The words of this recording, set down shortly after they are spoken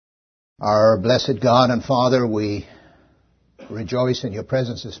Our blessed God and Father, we rejoice in your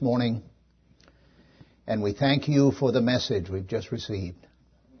presence this morning, and we thank you for the message we've just received.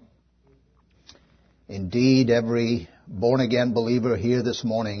 Indeed, every born-again believer here this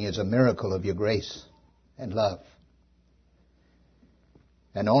morning is a miracle of your grace and love.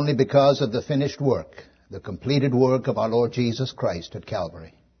 And only because of the finished work, the completed work of our Lord Jesus Christ at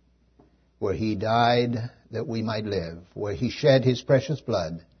Calvary, where He died that we might live, where He shed His precious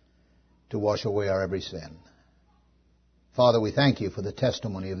blood to wash away our every sin. Father, we thank you for the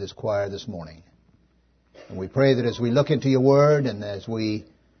testimony of this choir this morning. And we pray that as we look into your word and as we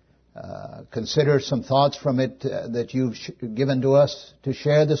consider some thoughts from it that you've given to us to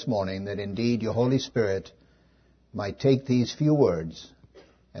share this morning, that indeed your Holy Spirit might take these few words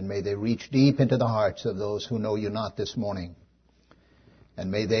and may they reach deep into the hearts of those who know you not this morning.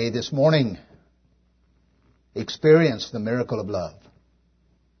 And may they this morning experience the miracle of love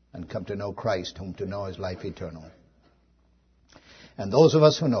and come to know Christ, whom to know is life eternal. And those of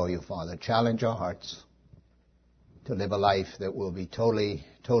us who know you, Father, challenge our hearts to live a life that will be totally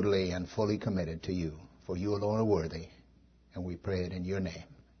and fully committed to you. For you alone are worthy. And we pray it in your name.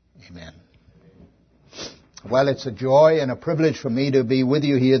 Amen. Well, it's a joy and a privilege for me to be with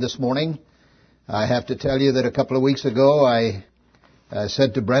you here this morning. I have to tell you that a couple of weeks ago I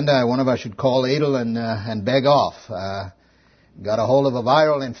said to Brenda, one of us should call Adel and beg off. Got a hold of a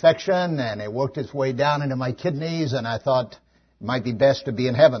viral infection, and it worked its way down into my kidneys, and I thought it might be best to be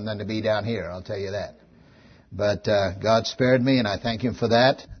in heaven than to be down here, I'll tell you that. But God spared me, and I thank Him for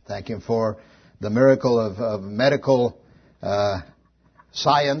that. Thank Him for the miracle of medical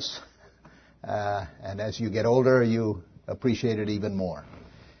science. And as you get older, you appreciate it even more.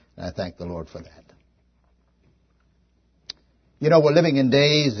 And I thank the Lord for that. You know, we're living in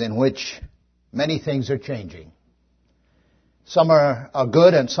days in which many things are changing. Some are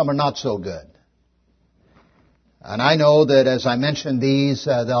good and some are not so good. And I know that as I mention these,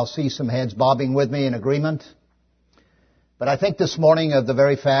 they'll see some heads bobbing with me in agreement. But I think this morning of the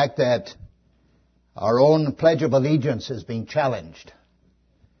very fact that our own Pledge of Allegiance is being challenged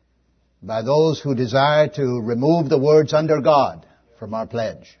by those who desire to remove the words "under God" from our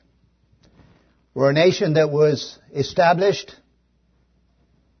pledge. We're a nation that was established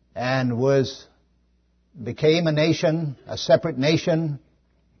and became a nation, a separate nation,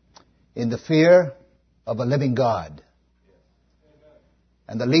 in the fear of a living God.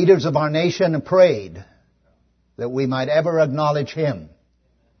 And the leaders of our nation prayed that we might ever acknowledge Him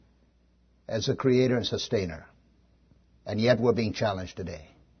as a creator and sustainer. And yet we're being challenged today.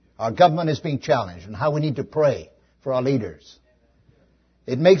 Our government is being challenged on how we need to pray for our leaders.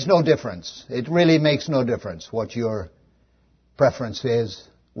 It makes no difference. It really makes no difference what your preference is.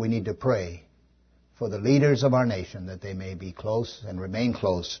 We need to pray for the leaders of our nation that they may be close and remain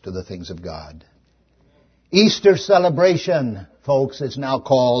close to the things of God. Easter celebration, folks, is now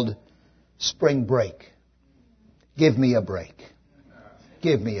called spring break. Give me a break.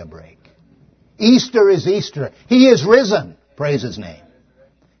 Give me a break. Easter is Easter. He is risen. Praise His name.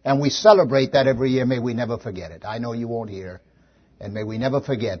 And we celebrate that every year. May we never forget it. I know you won't hear. And may we never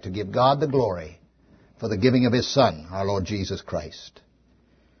forget to give God the glory for the giving of His Son, our Lord Jesus Christ.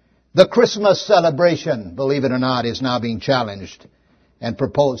 The Christmas celebration, believe it or not, is now being challenged and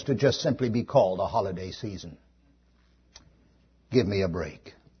proposed to just simply be called a holiday season. Give me a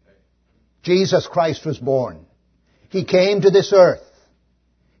break. Jesus Christ was born. He came to this earth.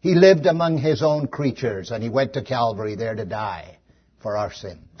 He lived among His own creatures, and He went to Calvary there to die for our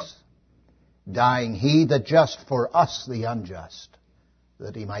sins. Dying He the just for us the unjust,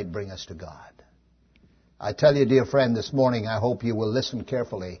 that He might bring us to God. I tell you, dear friend, this morning I hope you will listen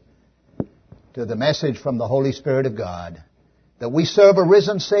carefully to the message from the Holy Spirit of God, that we serve a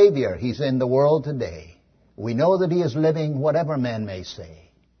risen Savior. He's in the world today. We know that He is living, whatever man may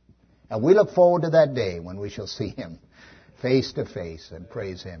say. And we look forward to that day when we shall see Him face to face and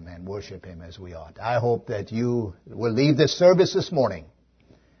praise Him and worship Him as we ought. I hope that you will leave this service this morning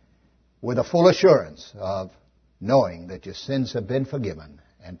with a full assurance of knowing that your sins have been forgiven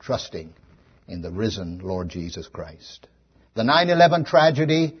and trusting in the risen Lord Jesus Christ. The 9/11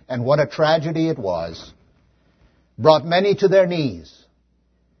 tragedy, and what a tragedy it was, brought many to their knees,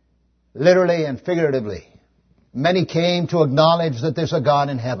 literally and figuratively. Many came to acknowledge that there's a God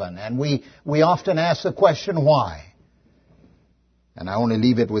in heaven, and we often ask the question, why? And I only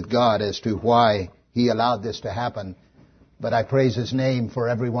leave it with God as to why He allowed this to happen, but I praise His name for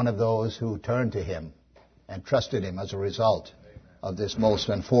every one of those who turned to Him and trusted Him as a result of this most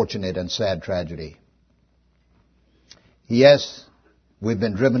unfortunate and sad tragedy. Yes, we've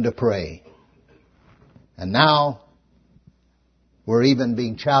been driven to pray. And now we're even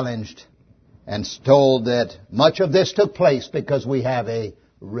being challenged and told that much of this took place because we have a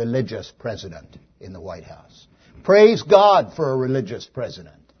religious president in the White House. Praise God for a religious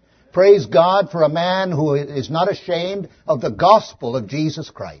president. Praise God for a man who is not ashamed of the gospel of Jesus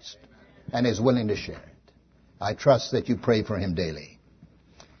Christ and is willing to share it. I trust that you pray for him daily.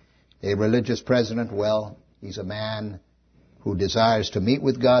 A religious president, well, he's a man who desires to meet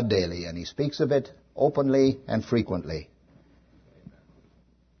with God daily, and he speaks of it openly and frequently.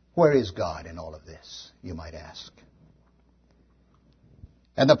 Where is God in all of this, you might ask?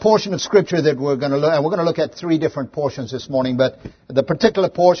 And the portion of Scripture that we're going to look at, we're going to look at three different portions this morning, but the particular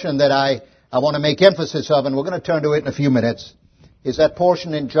portion that I want to make emphasis of, and we're going to turn to it in a few minutes, is that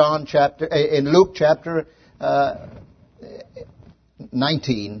portion in Luke chapter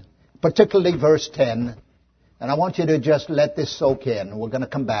 19, particularly verse 10. And I want you to just let this soak in. We're going to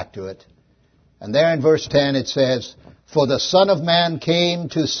come back to it. And there in verse 10 it says, "For the Son of Man came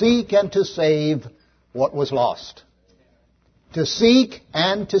to seek and to save what was lost." To seek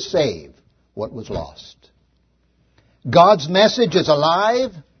and to save what was lost. God's message is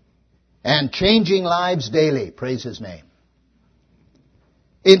alive and changing lives daily. Praise His name.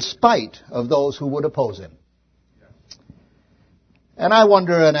 In spite of those who would oppose Him. And I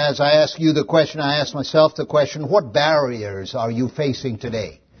wonder, and as I ask you the question, I ask myself the question, what barriers are you facing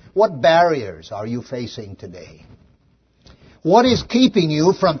today? What barriers are you facing today? What is keeping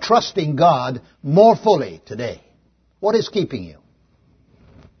you from trusting God more fully today? What is keeping you?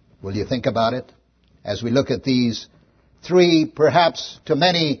 Will you think about it as we look at these three, perhaps to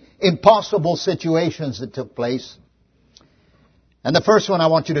many, impossible situations that took place? And the first one I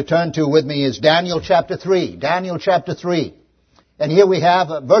want you to turn to with me is Daniel chapter 3. Daniel chapter 3. And here we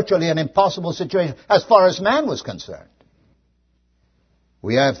have virtually an impossible situation as far as man was concerned.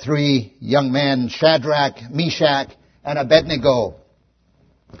 We have three young men, Shadrach, Meshach, and Abednego.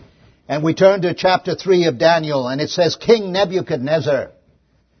 And we turn to chapter 3 of Daniel, and it says, King Nebuchadnezzar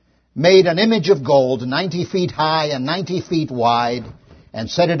made an image of gold 90 feet high and 90 feet wide, and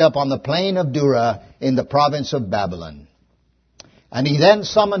set it up on the plain of Dura in the province of Babylon. And he then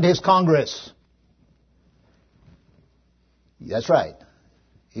summoned his Congress. That's right.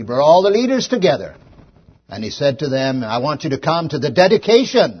 He brought all the leaders together. And he said to them, I want you to come to the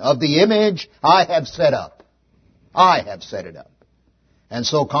dedication of the image I have set up. I have set it up. And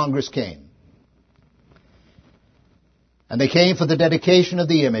so Congress came. And they came for the dedication of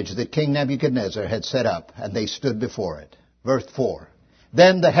the image that King Nebuchadnezzar had set up, and they stood before it. Verse 4.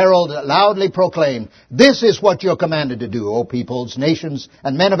 Then the herald loudly proclaimed, This is what you're commanded to do, O peoples, nations,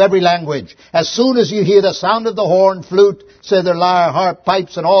 and men of every language. As soon as you hear the sound of the horn, flute, zither, lyre, harp,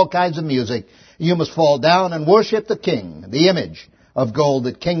 pipes, and all kinds of music, you must fall down and worship the king, the image of gold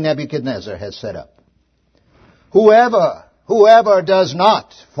that King Nebuchadnezzar has set up. Whoever does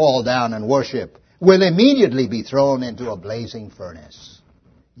not fall down and worship will immediately be thrown into a blazing furnace.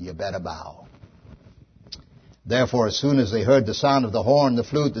 You better bow. Therefore, as soon as they heard the sound of the horn, the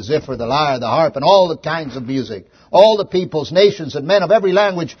flute, the zither, the lyre, the harp, and all the kinds of music, all the peoples, nations, and men of every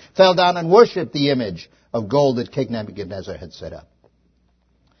language fell down and worshipped the image of gold that King Nebuchadnezzar had set up.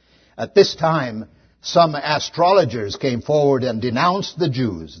 At this time, some astrologers came forward and denounced the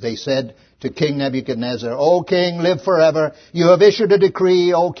Jews. They said to King Nebuchadnezzar, O king, live forever. You have issued a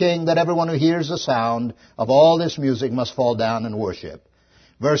decree, O king, that everyone who hears the sound of all this music must fall down and worship.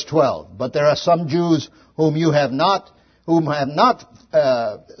 Verse 12, but there are some Jews whom you have set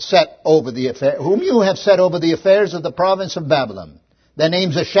over the affairs of the province of Babylon. Their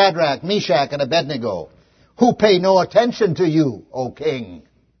names are Shadrach, Meshach, and Abednego, who pay no attention to you, O king.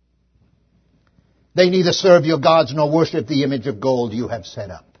 They neither serve your gods nor worship the image of gold you have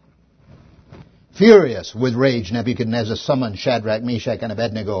set up. Furious with rage, Nebuchadnezzar summoned Shadrach, Meshach, and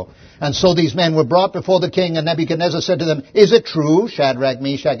Abednego. And so these men were brought before the king, and Nebuchadnezzar said to them, Is it true, Shadrach,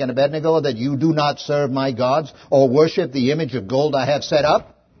 Meshach, and Abednego, that you do not serve my gods or worship the image of gold I have set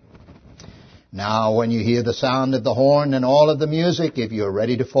up? Now, when you hear the sound of the horn and all of the music, if you are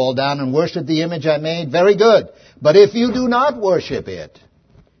ready to fall down and worship the image I made, very good. But if you do not worship it,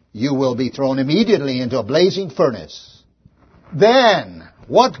 you will be thrown immediately into a blazing furnace. Then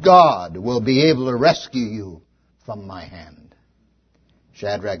what God will be able to rescue you from my hand?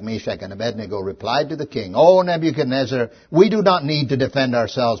 Shadrach, Meshach, and Abednego replied to the king, O Nebuchadnezzar, we do not need to defend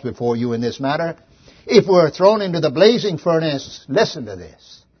ourselves before you in this matter. If we're thrown into the blazing furnace, listen to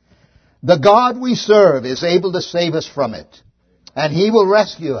this. The God we serve is able to save us from it, and He will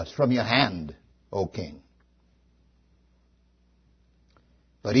rescue us from your hand, O king.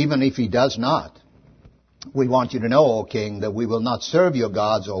 But even if He does not, we want you to know, O king, that we will not serve your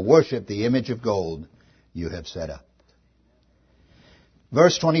gods or worship the image of gold you have set up.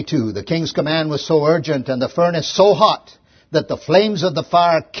 Verse 22, the king's command was so urgent and the furnace so hot that the flames of the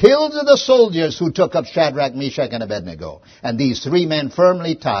fire killed the soldiers who took up Shadrach, Meshach, and Abednego. And these 3 men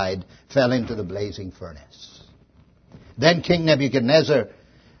firmly tied fell into the blazing furnace. Then King Nebuchadnezzar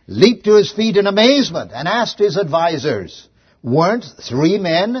leaped to his feet in amazement and asked his advisors, weren't 3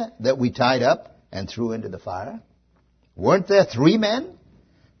 men that we tied up and threw into the fire? Weren't there 3 men?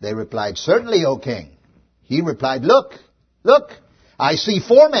 They replied, certainly, O king. He replied, look, I see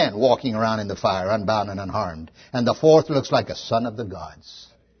 4 men walking around in the fire, unbound and unharmed, and the 4th looks like a son of the gods.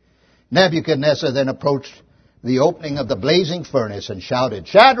 Nebuchadnezzar then approached the opening of the blazing furnace and shouted,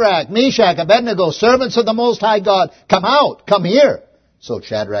 Shadrach, Meshach, Abednego, servants of the Most High God, come out, come here. So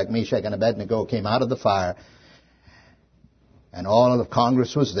Shadrach, Meshach, and Abednego came out of the fire, and all of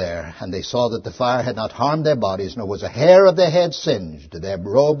Congress was there, and they saw that the fire had not harmed their bodies, nor was a hair of their head singed. Their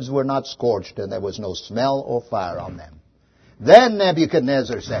robes were not scorched, and there was no smell or fire on them. Then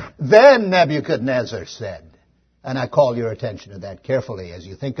Nebuchadnezzar said, and I call your attention to that carefully as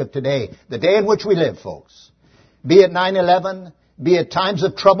you think of today, the day in which we live, folks. Be it 9/11, be it times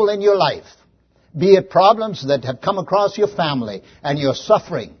of trouble in your life, be it problems that have come across your family, and you're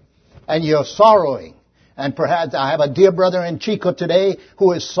suffering, and you're sorrowing. And perhaps I have a dear brother in Chico today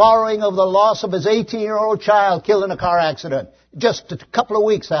who is sorrowing over the loss of his 18-year-old child killed in a car accident just a couple of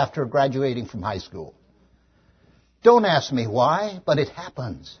weeks after graduating from high school. Don't ask me why, but it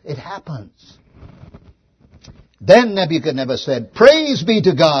happens. It happens. Then Nebuchadnezzar said, praise be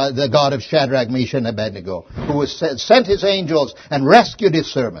to God, the God of Shadrach, Meshach, and Abednego, who has sent his angels and rescued his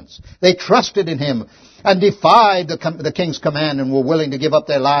servants. They trusted in him and defied the king's command and were willing to give up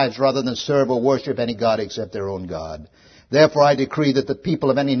their lives rather than serve or worship any god except their own God. Therefore I decree that the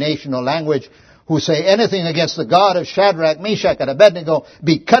people of any nation or language who say anything against the God of Shadrach, Meshach, and Abednego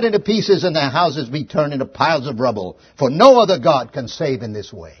be cut into pieces and their houses be turned into piles of rubble. For no other God can save in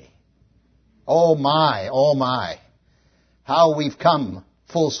this way. Oh my, how we've come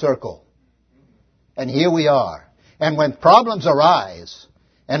full circle. And here we are. And when problems arise,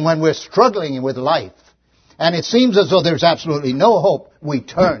 and when we're struggling with life, and it seems as though there's absolutely no hope, we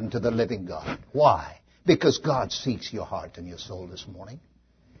turn to the living God. Why? Because God seeks your heart and your soul this morning.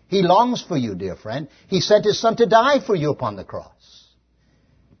 He longs for you, dear friend. He sent his Son to die for you upon the cross.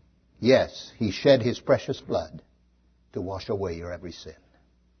 Yes, he shed his precious blood to wash away your every sin.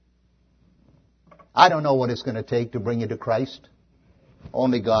 I don't know what it's going to take to bring you to Christ.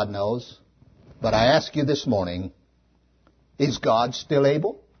 Only God knows. But I ask you this morning, is God still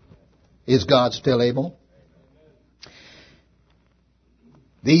able? Is God still able?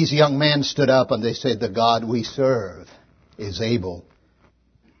 These young men stood up and they said, the God we serve is able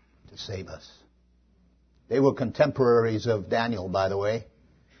to save us. They were contemporaries of Daniel, by the way.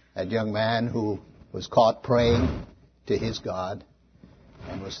 That young man who was caught praying to his God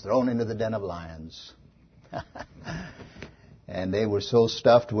and was thrown into the den of lions. And they were so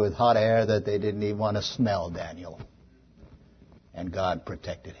stuffed with hot air that they didn't even want to smell Daniel. And God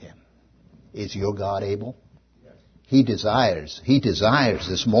protected him. Is your God able? Yes. He desires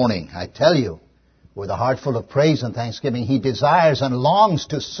this morning, I tell you, with a heart full of praise and thanksgiving, he desires and longs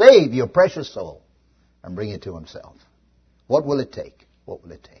to save your precious soul and bring it to himself. What will it take? What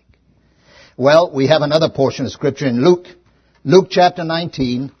will it take? Well, we have another portion of Scripture in Luke chapter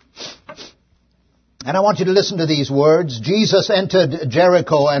 19. And I want you to listen to these words. Jesus entered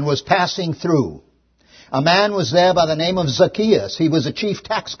Jericho and was passing through. A man was there by the name of Zacchaeus. He was a chief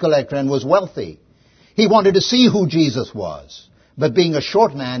tax collector and was wealthy. He wanted to see who Jesus was. But being a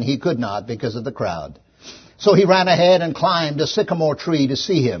short man, he could not because of the crowd. So he ran ahead and climbed a sycamore tree to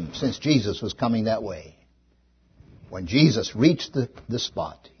see him, since Jesus was coming that way. When Jesus reached the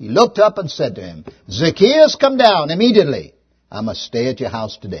spot, he looked up and said to him, Zacchaeus, come down immediately. I must stay at your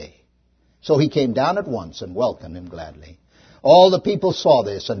house today. So he came down at once and welcomed him gladly. All the people saw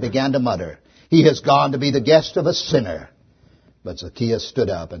this and began to mutter, he has gone to be the guest of a sinner. But Zacchaeus stood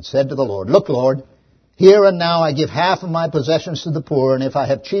up and said to the Lord, look, Lord, here and now I give half of my possessions to the poor, and if I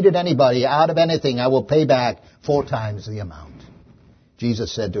have cheated anybody out of anything, I will pay back 4 times the amount.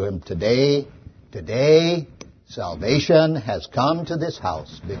 Jesus said to him, Today, salvation has come to this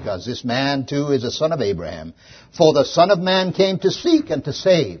house, because this man too is a son of Abraham. For the Son of Man came to seek and to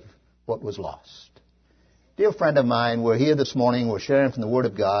save what was lost. Dear friend of mine, we're here this morning, we're sharing from the Word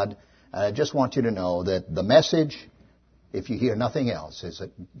of God. I just want you to know that the message, if you hear nothing else, is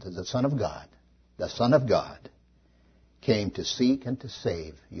that the Son of God, came to seek and to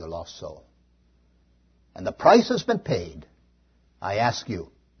save your lost soul. And the price has been paid. I ask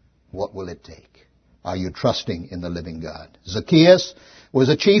you, what will it take? Are you trusting in the living God? Zacchaeus was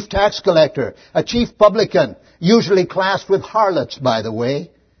a chief tax collector, a chief publican, usually classed with harlots, by the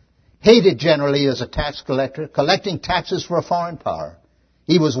way, hated generally as a tax collector, collecting taxes for a foreign power.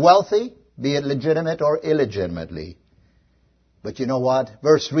 He was wealthy, be it legitimate or illegitimately. But you know what?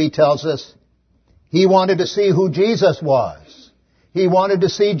 Verse 3 tells us he wanted to see who Jesus was. He wanted to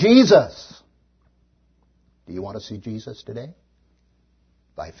see Jesus. Do you want to see Jesus today?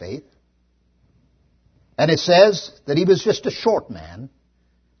 By faith? And it says that he was just a short man.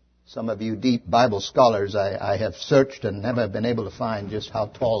 Some of you deep Bible scholars, I have searched and never been able to find just how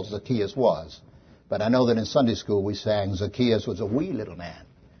tall Zacchaeus was. But I know that in Sunday school we sang Zacchaeus was a wee little man.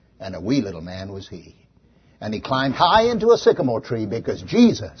 And a wee little man was he. And he climbed high into a sycamore tree because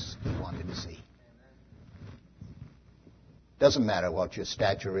Jesus he wanted to see. Doesn't matter what your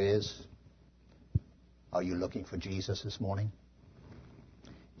stature is. Are you looking for Jesus this morning?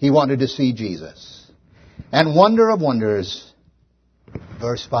 He wanted to see Jesus. And wonder of wonders,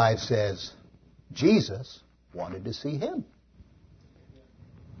 verse 5 says, Jesus wanted to see him.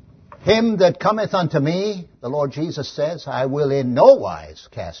 Him that cometh unto me, the Lord Jesus says, I will in no wise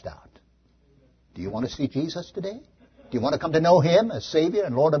cast out. Do you want to see Jesus today? Do you want to come to know him as Savior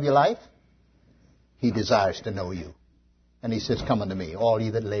and Lord of your life? He desires to know you. And he says, come unto me, all ye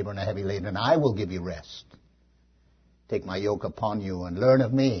that labor and are heavy laden, and I will give you rest. Take my yoke upon you and learn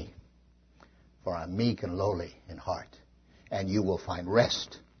of me, for I am meek and lowly in heart, and you will find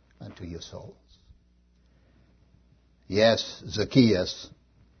rest unto your souls. Yes, Zacchaeus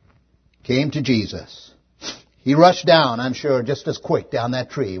came to Jesus. He rushed down, I'm sure, just as quick down that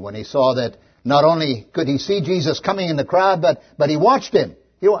tree when he saw that not only could he see Jesus coming in the crowd, but he watched him.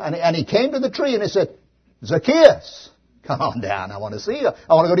 And he came to the tree and he said, Zacchaeus, come on down. I want to see you.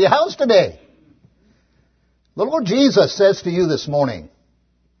 I want to go to your house today. The Lord Jesus says to you this morning,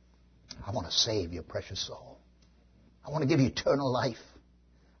 I want to save your precious soul. I want to give you eternal life.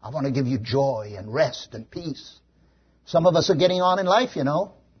 I want to give you joy and rest and peace. Some of us are getting on in life, you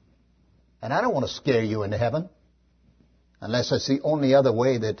know. And I don't want to scare you into heaven unless that's the only other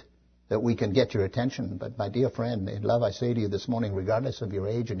way that we can get your attention. But my dear friend, in love, I say to you this morning, regardless of your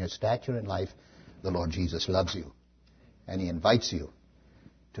age and your stature in life, the Lord Jesus loves you. And he invites you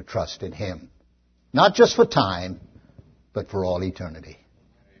to trust in him. Not just for time, but for all eternity.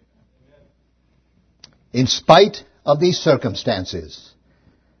 In spite of these circumstances,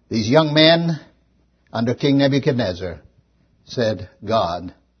 these young men under King Nebuchadnezzar said,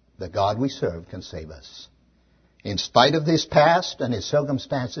 God, the God we serve, can save us. In spite of this past and his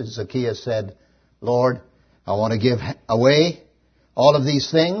circumstances, Zacchaeus said, Lord, I want to give away all of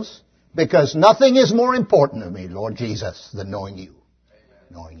these things because nothing is more important to me, Lord Jesus, than knowing you.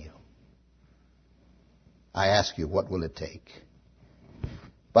 Knowing you. I ask you, what will it take?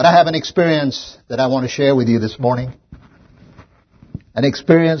 But I have an experience that I want to share with you this morning. An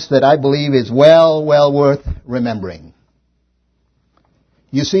experience that I believe is well worth remembering.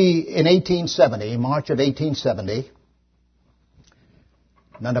 You see, in 1870, March of 1870,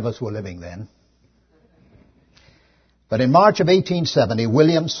 none of us were living then, but in March of 1870,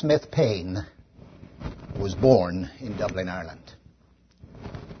 William Smith Payne was born in Dublin, Ireland.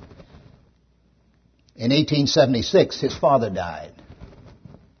 In 1876, his father died,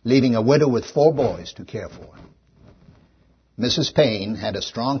 leaving a widow with 4 boys to care for. Mrs. Payne had a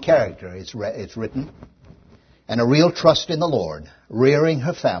strong character, it's written, and a real trust in the Lord, rearing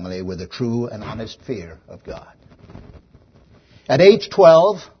her family with a true and honest fear of God. At age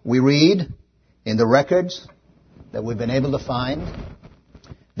 12, we read in the records that we've been able to find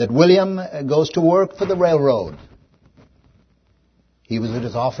that William goes to work for the railroad. He was at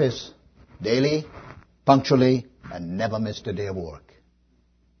his office daily, punctually, and never missed a day of work.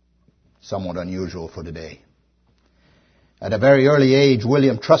 Somewhat unusual for today. At a very early age,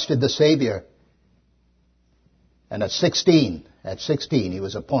 William trusted the Savior. And at 16, he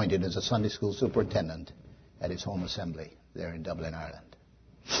was appointed as a Sunday school superintendent at his home assembly there in Dublin, Ireland.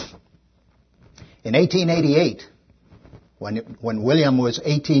 In 1888, when William was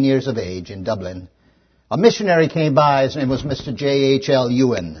 18 years of age in Dublin, a missionary came by. His name was Mr. J.H.L.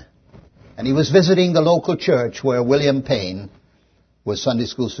 Ewan. And he was visiting the local church where William Payne was Sunday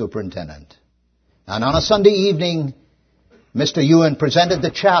school superintendent. And on a Sunday evening, Mr. Ewan presented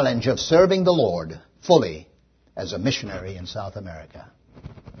the challenge of serving the Lord fully as a missionary in South America.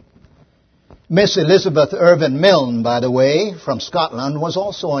 Miss Elizabeth Irvin Milne, by the way, from Scotland, was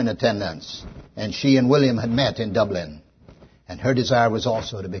also in attendance, and she and William had met in Dublin, and her desire was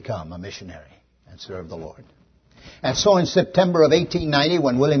also to become a missionary and serve the Lord. And so in September of 1890,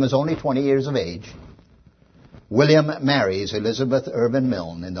 when William was only 20 years of age, William marries Elizabeth Irvin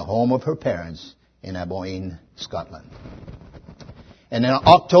Milne in the home of her parents in Aboyne, Scotland. And in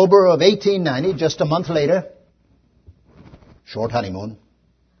October of 1890, just a month later, short honeymoon,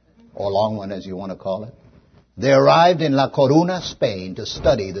 or long one as you want to call it, they arrived in La Coruna, Spain, to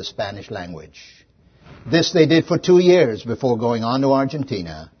study the Spanish language. This they did for 2 years before going on to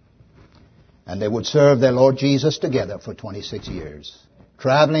Argentina, and they would serve their Lord Jesus together for 26 years,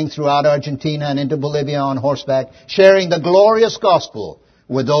 traveling throughout Argentina and into Bolivia on horseback, sharing the glorious gospel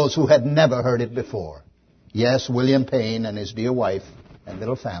with those who had never heard it before. Yes, William Payne and his dear wife and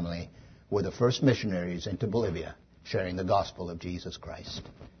little family were the first missionaries into Bolivia, sharing the gospel of Jesus Christ.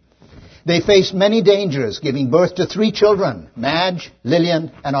 They faced many dangers, giving birth to 3 children, Madge,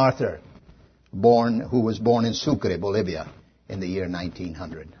 Lillian, and Arthur, who was born in Sucre, Bolivia, in the year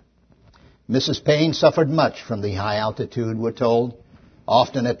 1900. Mrs. Payne suffered much from the high altitude, we're told,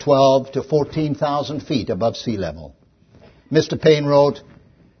 often at 12 to 14,000 feet above sea level. Mr. Payne wrote,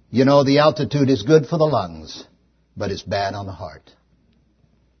 "You know, the altitude is good for the lungs, but it's bad on the heart."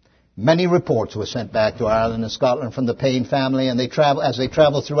 Many reports were sent back to Ireland and Scotland from the Payne family, and as they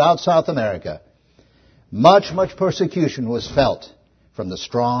traveled throughout South America. Much persecution was felt from the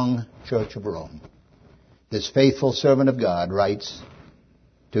strong Church of Rome. This faithful servant of God writes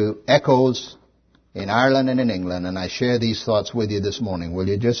to echoes in Ireland and in England, and I share these thoughts with you this morning. Will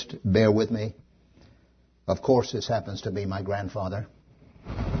you just bear with me? Of course, this happens to be my grandfather.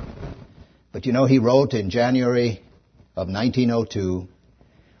 But you know, he wrote in January of 1902,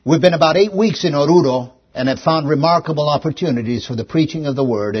 "We've been about 8 weeks in Oruro and have found remarkable opportunities for the preaching of the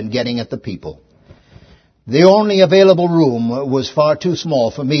Word and getting at the people. The only available room was far too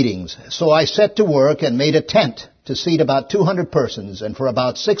small for meetings, so I set to work and made a tent to seat about 200 persons, and for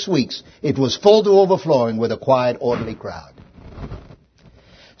about 6 weeks it was full to overflowing with a quiet, orderly crowd.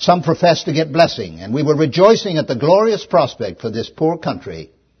 Some professed to get blessing, and we were rejoicing at the glorious prospect for this poor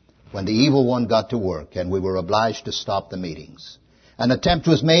country when the evil one got to work, and we were obliged to stop the meetings. An attempt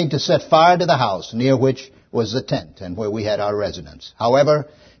was made to set fire to the house near which was the tent and where we had our residence. However,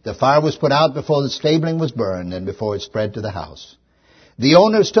 the fire was put out before the stabling was burned and before it spread to the house. The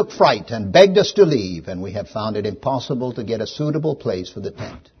owners took fright and begged us to leave, and we have found it impossible to get a suitable place for the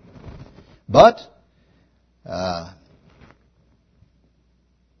tent. But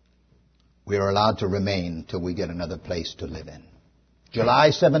we are allowed to remain till we get another place to live in."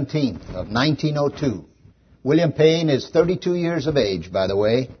 July 17th of 1902. William Payne is 32 years of age, by the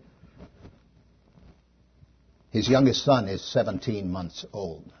way. His youngest son is 17 months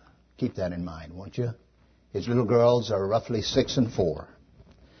old. Keep that in mind, won't you? His little girls are roughly 6 and 4.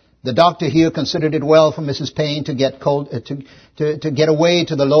 The doctor here considered it well for Mrs. Payne to get away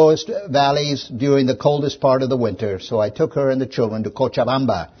to the lowest valleys during the coldest part of the winter, so I took her and the children to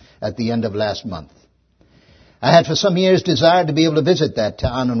Cochabamba at the end of last month. I had for some years desired to be able to visit that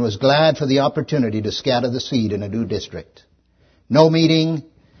town and was glad for the opportunity to scatter the seed in a new district. No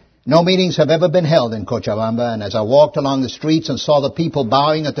meetings have ever been held in Cochabamba, and as I walked along the streets and saw the people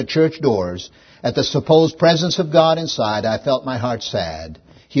bowing at the church doors at the supposed presence of God inside, I felt my heart sad.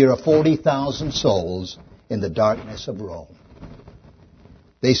 Here are 40,000 souls in the darkness of Rome.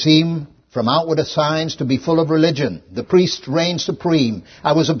 They seem, from outward signs, to be full of religion. The priests reign supreme.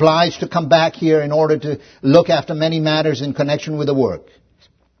 I was obliged to come back here in order to look after many matters in connection with the work.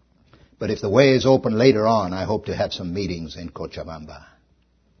 But if the way is open later on, I hope to have some meetings in Cochabamba.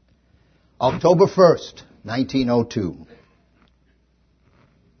 October 1st, 1902.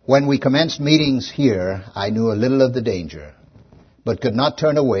 When we commenced meetings here, I knew a little of the danger, but could not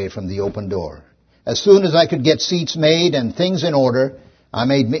turn away from the open door. As soon as I could get seats made and things in order,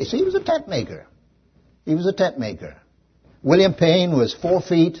 See, he was a tent maker. William Payne was 4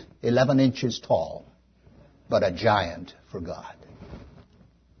 feet, 11 inches tall, but a giant for God.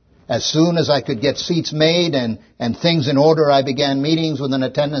 As soon as I could get seats made and things in order, I began meetings with an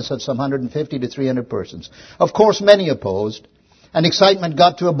attendance of some 150 to 300 persons. Of course, many opposed, and excitement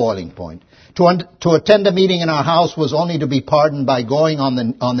got to a boiling point. To attend a meeting in our house was only to be pardoned by going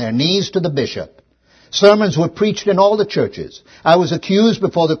on their knees to the bishop. Sermons were preached in all the churches. I was accused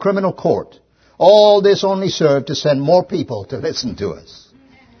before the criminal court. All this only served to send more people to listen to us.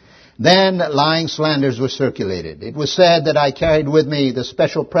 Then lying slanders were circulated. It was said that I carried with me the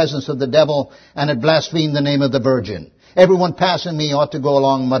special presence of the devil and had blasphemed the name of the Virgin. Everyone passing me ought to go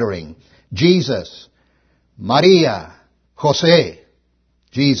along muttering, "Jesus, Maria, Jose."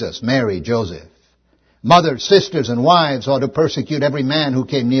 Jesus, Mary, Joseph. Mothers, sisters, and wives ought to persecute every man who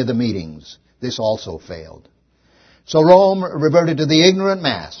came near the meetings. This also failed. So Rome reverted to the ignorant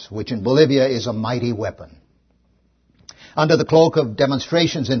mass, which in Bolivia is a mighty weapon. Under the cloak of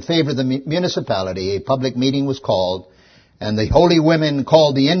demonstrations in favor of the municipality, a public meeting was called, and the holy women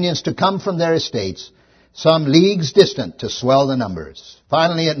called the Indians to come from their estates, some leagues distant, to swell the numbers.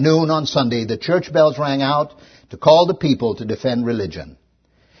 Finally, at noon on Sunday, the church bells rang out to call the people to defend religion.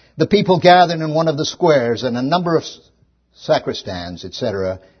 The people gathered in one of the squares, and a number of sacristans,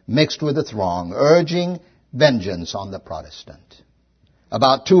 etc., mixed with the throng, urging vengeance on the Protestant.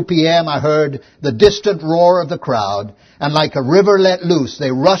 About 2 p.m. I heard the distant roar of the crowd, and like a river let loose,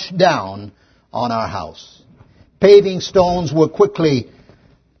 they rushed down on our house. Paving stones were quickly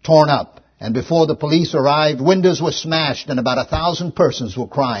torn up, and before the police arrived, windows were smashed, and about 1,000 persons were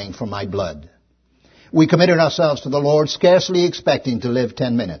crying for my blood. We committed ourselves to the Lord, scarcely expecting to live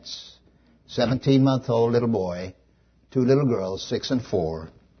 10 minutes. 17-month-old little boy, 2 little girls, 6 and 4,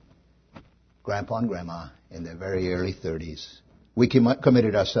 Grandpa and Grandma in their very early 30s. We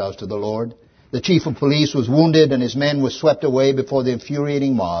committed ourselves to the Lord. The chief of police was wounded, and his men were swept away before the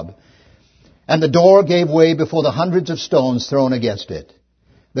infuriating mob. And the door gave way before the hundreds of stones thrown against it.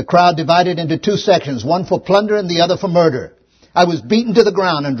 The crowd divided into 2 sections, one for plunder and the other for murder. I was beaten to the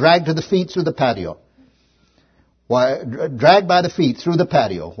ground and dragged to the feet through the patio. Dragged by the feet through the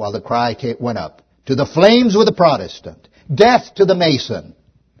patio while the cry went up. To the flames with the Protestant! Death to the Mason!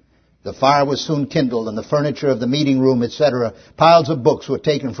 The fire was soon kindled, and the furniture of the meeting room, etc., piles of books were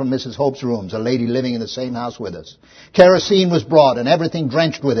taken from Mrs. Hope's rooms, a lady living in the same house with us. Kerosene was brought, and everything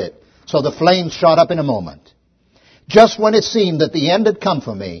drenched with it, so the flames shot up in a moment. Just when it seemed that the end had come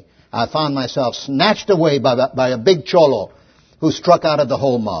for me, I found myself snatched away by a big cholo who struck out at the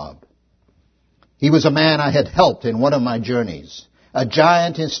whole mob. He was a man I had helped in one of my journeys, a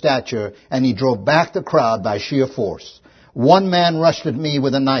giant in stature, and he drove back the crowd by sheer force. One man rushed at me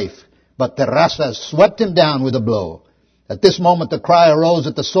with a knife, but Terrazas swept him down with a blow. At this moment the cry arose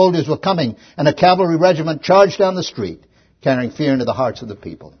that the soldiers were coming, and a cavalry regiment charged down the street, carrying fear into the hearts of the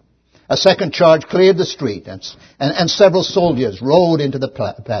people. A second charge cleared the street, and several soldiers rode into the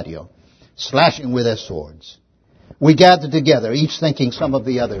patio, slashing with their swords. We gathered together, each thinking some of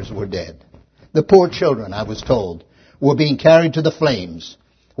the others were dead. The poor children, I was told, were being carried to the flames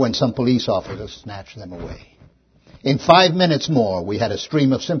when some police officers snatched them away. In 5 minutes more, we had a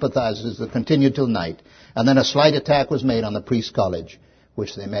stream of sympathizers that continued till night, and then a slight attack was made on the priest's college,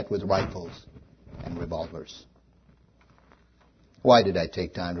 which they met with rifles and revolvers. Why did I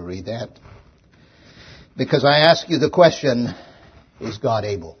take time to read that? Because I ask you the question, is God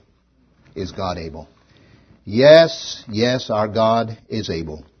able? Is God able? Yes, our God is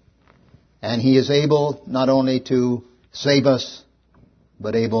able. And He is able not only to save us,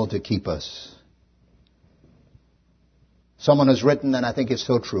 but able to keep us. Someone has written, and I think it's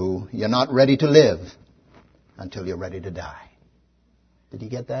so true, you're not ready to live until you're ready to die. Did you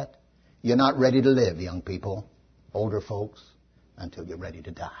get that? You're not ready to live, young people, older folks, until you're ready to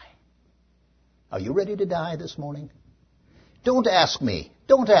die. Are you ready to die this morning? Don't ask me,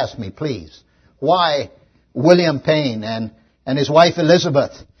 please, why William Payne and his wife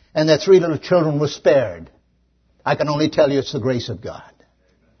Elizabeth and their 3 little children were spared. I can only tell you it's the grace of God.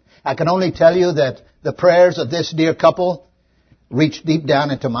 I can only tell you that the prayers of this dear couple reached deep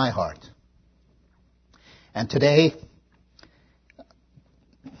down into my heart. And today,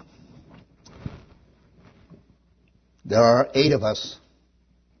 there are 8 of us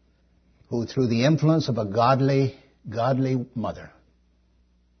who, through the influence of a godly mother,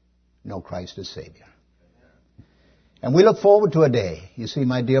 know Christ as Savior. And we look forward to a day. You see,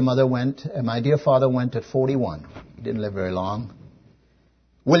 my dear father went at 41. He didn't live very long.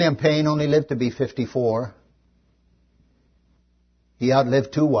 William Payne only lived to be 54. He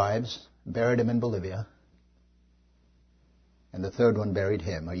outlived 2 wives, buried him in Bolivia, and the third one buried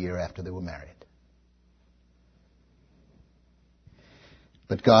him a year after they were married.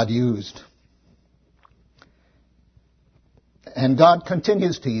 But God used, and God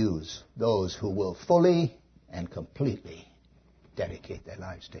continues to use those who will fully and completely dedicate their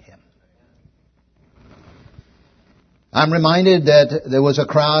lives to Him. I'm reminded that there was a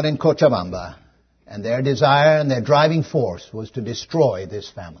crowd in Cochabamba, and their desire and their driving force was to destroy this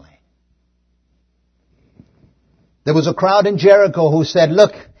family. There was a crowd in Jericho who said,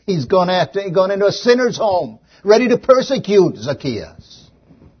 look, he's gone into a sinner's home, ready to persecute Zacchaeus.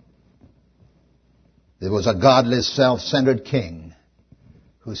 There was a godless, self-centered king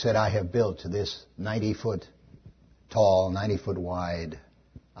who said, I have built this 90-foot tall, 90-foot wide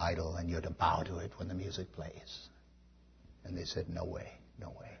idol, and you're to bow to it when the music plays. And they said, no way, no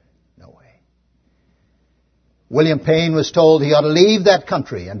way, no way. William Payne was told he ought to leave that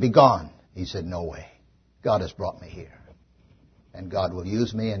country and be gone. He said, no way. God has brought me here. And God will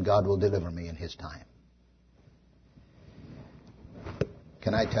use me and God will deliver me in His time.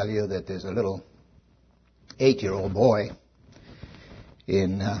 Can I tell you that there's a little 8-year-old boy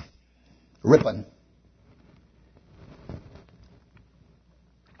in Ripon.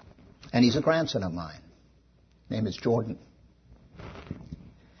 And he's a grandson of mine. His name is Jordan.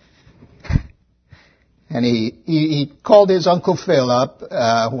 And he called his Uncle Phil up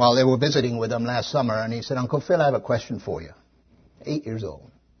while they were visiting with him last summer, and he said, Uncle Phil, I have a question for you. 8 years old.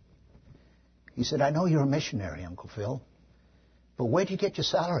 He said, I know you're a missionary, Uncle Phil, but where do you get your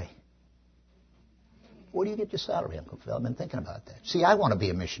salary? Where do you get your salary, Uncle Phil? I've been thinking about that. See, I want to be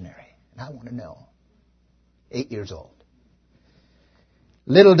a missionary, and I want to know. 8 years old.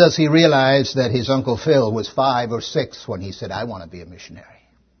 Little does he realize that his Uncle Phil was 5 or 6 when he said, I want to be a missionary.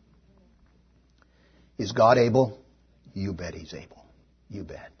 Is God able? You bet he's able. You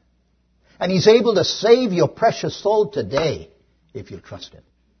bet. And he's able to save your precious soul today if you'll trust him.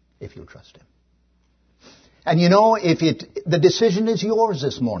 If you'll trust him. And you know, the decision is yours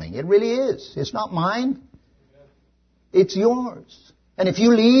this morning. It really is. It's not mine. It's yours. And if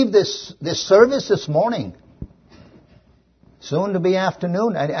you leave this service this morning, soon to be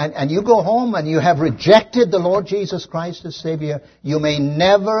afternoon, and you go home and you have rejected the Lord Jesus Christ as Savior, you may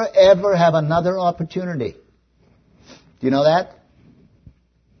never, ever have another opportunity. Do you know that?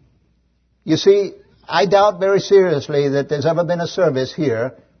 You see, I doubt very seriously that there's ever been a service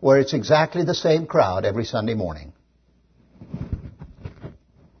here where it's exactly the same crowd every Sunday morning.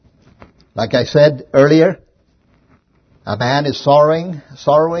 Like I said earlier, a man is sorrowing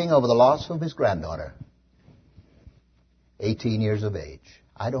over the loss of his granddaughter. 18 years of age.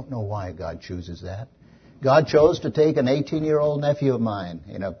 I don't know why God chooses that. God chose to take an 18-year-old nephew of mine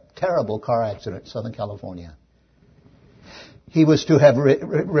in a terrible car accident in Southern California. He was to have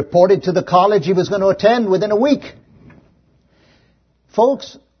reported to the college he was going to attend within a week.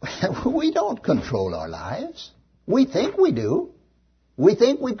 Folks, we don't control our lives. We think we do. We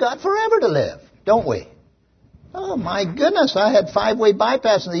think we've got forever to live, don't we? Oh, my goodness, I had 5-way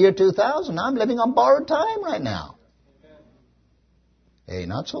bypass in the year 2000. I'm living on borrowed time right now. Hey,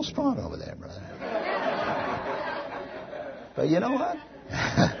 not so strong over there, brother. But you know what?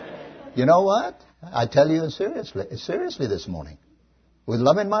 You know what? I tell you seriously this morning, with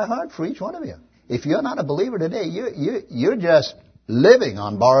love in my heart for each one of you. If you're not a believer today, you're just living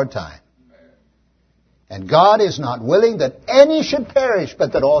on borrowed time. And God is not willing that any should perish,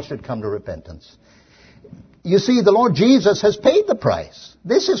 but that all should come to repentance. You see, the Lord Jesus has paid the price.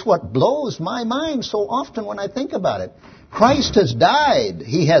 This is what blows my mind so often when I think about it. Christ has died.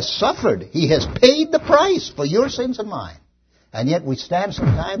 He has suffered. He has paid the price for your sins and mine. And yet we stand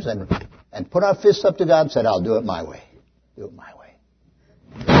sometimes and put our fists up to God and said, I'll do it my way. Do it my way.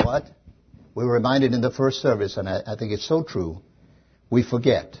 You know what? We were reminded in the first service, and I think it's so true, we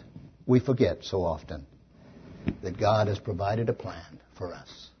forget so often that God has provided a plan for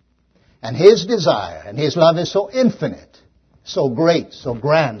us. And His desire and His love is so infinite, so great, so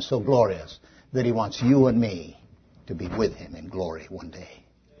grand, so glorious, that He wants you and me to be with Him in glory one day.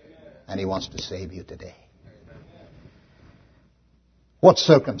 And He wants to save you today. What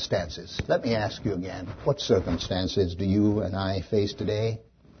circumstances? Let me ask you again. What circumstances do you and I face today?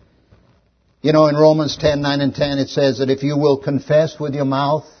 You know, in Romans 10:9 and 10, it says that if you will confess with your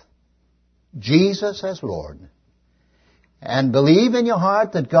mouth Jesus as Lord, and believe in your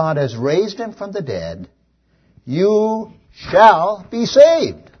heart that God has raised Him from the dead, you shall be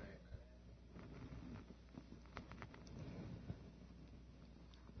saved.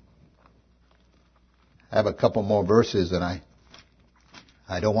 I have a couple more verses, and I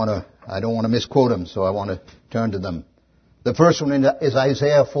don't want to misquote them, so I want to turn to them. The first one is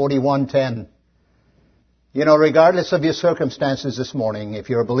Isaiah 41:10. You know, regardless of your circumstances this morning, if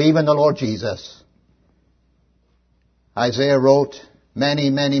you're a believer in the Lord Jesus, Isaiah wrote many,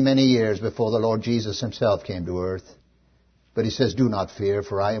 many, many years before the Lord Jesus Himself came to earth. But he says, do not fear,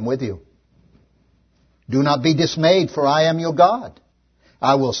 for I am with you. Do not be dismayed, for I am your God.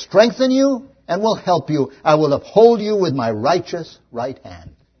 I will strengthen you and will help you. I will uphold you with my righteous right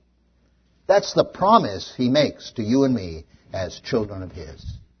hand. That's the promise He makes to you and me as children of His,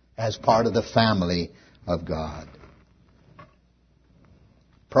 as part of the family of God.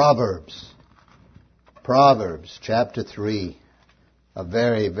 Proverbs chapter 3, a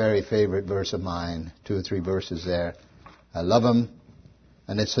very, very favorite verse of mine, 2 or 3 verses there. I love them.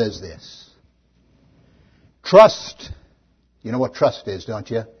 And it says this. Trust. You know what trust is, don't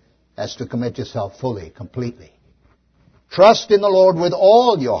you? That's to commit yourself fully, completely. Trust in the Lord with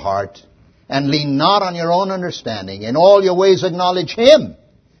all your heart and lean not on your own understanding. In all your ways acknowledge Him,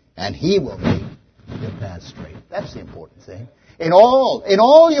 and He will make your path straight. That's the important thing. In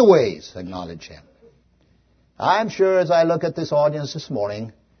all your ways acknowledge Him. I'm sure as I look at this audience this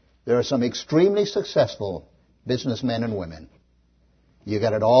morning, there are some extremely successful businessmen and women. You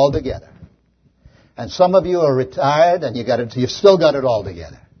got it all together. And some of you are retired and you've still got it all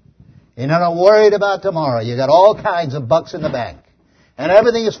together. You're not worried about tomorrow. You got all kinds of bucks in the bank. And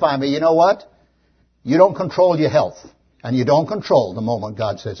everything is fine. But you know what? You don't control your health. And you don't control the moment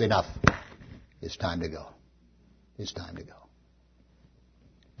God says, enough. It's time to go. It's time to go.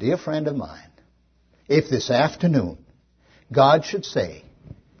 Dear friend of mine, if this afternoon God should say,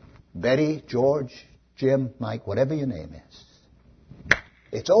 Betty, George, Jim, Mike, whatever your name is,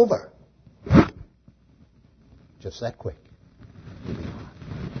 it's over. Just that quick.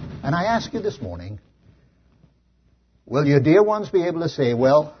 And I ask you this morning, will your dear ones be able to say,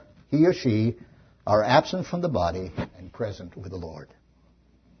 well, he or she are absent from the body and present with the Lord?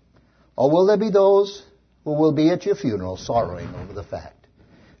 Or will there be those who will be at your funeral sorrowing over the fact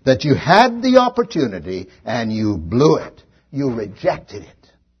that you had the opportunity and you blew it. You rejected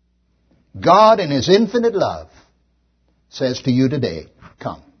it. God in His infinite love says to you today,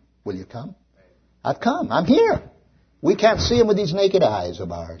 come. Will you come? I've come. I'm here. We can't see Him with these naked eyes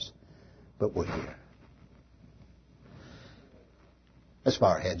of ours, but we're here. Let's bow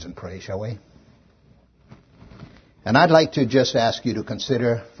our heads and pray, shall we? And I'd like to just ask you to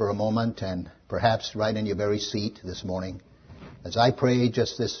consider for a moment, and perhaps right in your very seat this morning, as I pray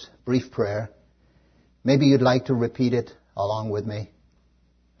just this brief prayer, maybe you'd like to repeat it along with me.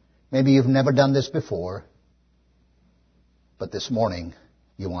 Maybe you've never done this before, but this morning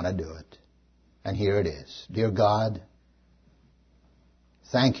you want to do it. And here it is. Dear God,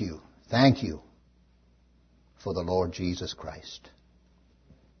 thank you for the Lord Jesus Christ.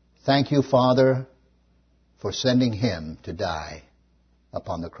 Thank you, Father, for sending Him to die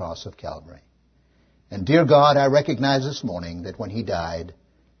upon the cross of Calvary. And dear God, I recognize this morning that when He died,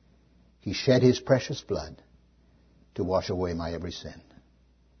 He shed His precious blood to wash away my every sin.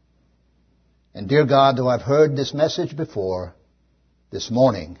 And dear God, though I've heard this message before, this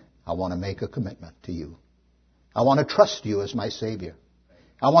morning I want to make a commitment to You. I want to trust You as my Savior.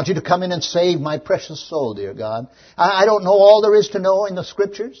 I want You to come in and save my precious soul, dear God. I don't know all there is to know in the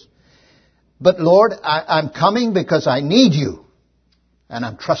Scriptures. But Lord, I'm coming because I need You. And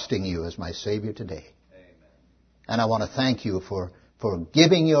I'm trusting You as my Savior today. Amen. And I want to thank You for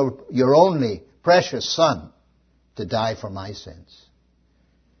giving your only precious Son to die for my sins.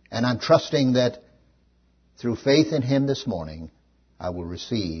 And I'm trusting that through faith in Him this morning, I will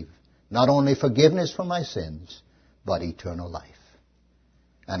receive not only forgiveness for my sins, but eternal life.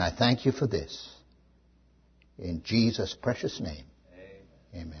 And I thank You for this. In Jesus' precious name.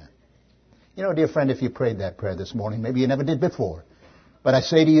 Amen. You know, dear friend, if you prayed that prayer this morning, maybe you never did before. But I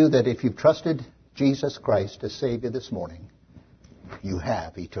say to you that if you've trusted Jesus Christ as Savior this morning, you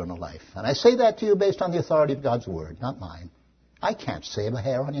have eternal life. And I say that to you based on the authority of God's Word, not mine. I can't save a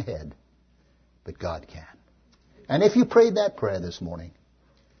hair on your head, but God can. And if you prayed that prayer this morning,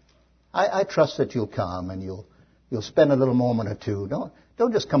 I trust that you'll come and you'll spend a little moment or two.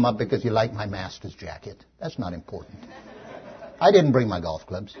 Don't just come up because you like my master's jacket. That's not important. I didn't bring my golf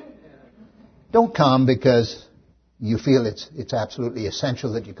clubs. Don't come because you feel it's absolutely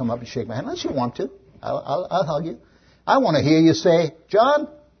essential that you come up and shake my hand, unless you want to. I'll hug you. I want to hear you say, John,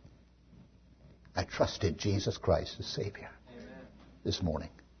 I trusted Jesus Christ as Savior this morning.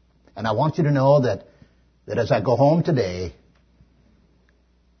 And I want you to know that as I go home today,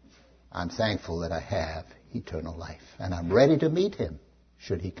 I'm thankful that I have eternal life. And I'm ready to meet Him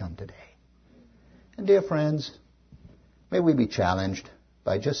should He come today. And dear friends, may we be challenged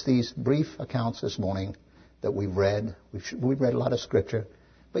by just these brief accounts this morning that we've read. We've read a lot of Scripture.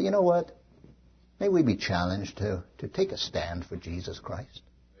 But you know what? May we be challenged to take a stand for Jesus Christ.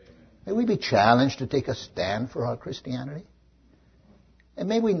 May we be challenged to take a stand for our Christianity. And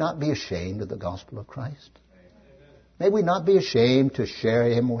may we not be ashamed of the gospel of Christ. May we not be ashamed to share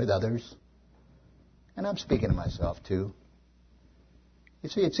Him with others. And I'm speaking to myself too. You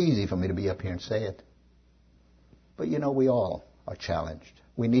see, it's easy for me to be up here and say it. But you know, we all are challenged.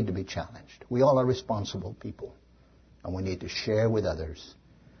 We need to be challenged. We all are responsible people. And we need to share with others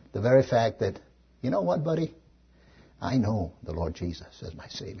the very fact that, you know what, buddy? I know the Lord Jesus as my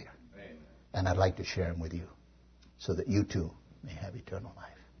Savior. Amen. And I'd like to share Him with you so that you too may have eternal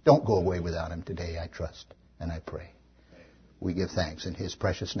life. Don't go away without Him today, I trust and I pray. Amen. We give thanks in His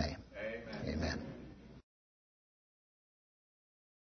precious name. Amen. Amen.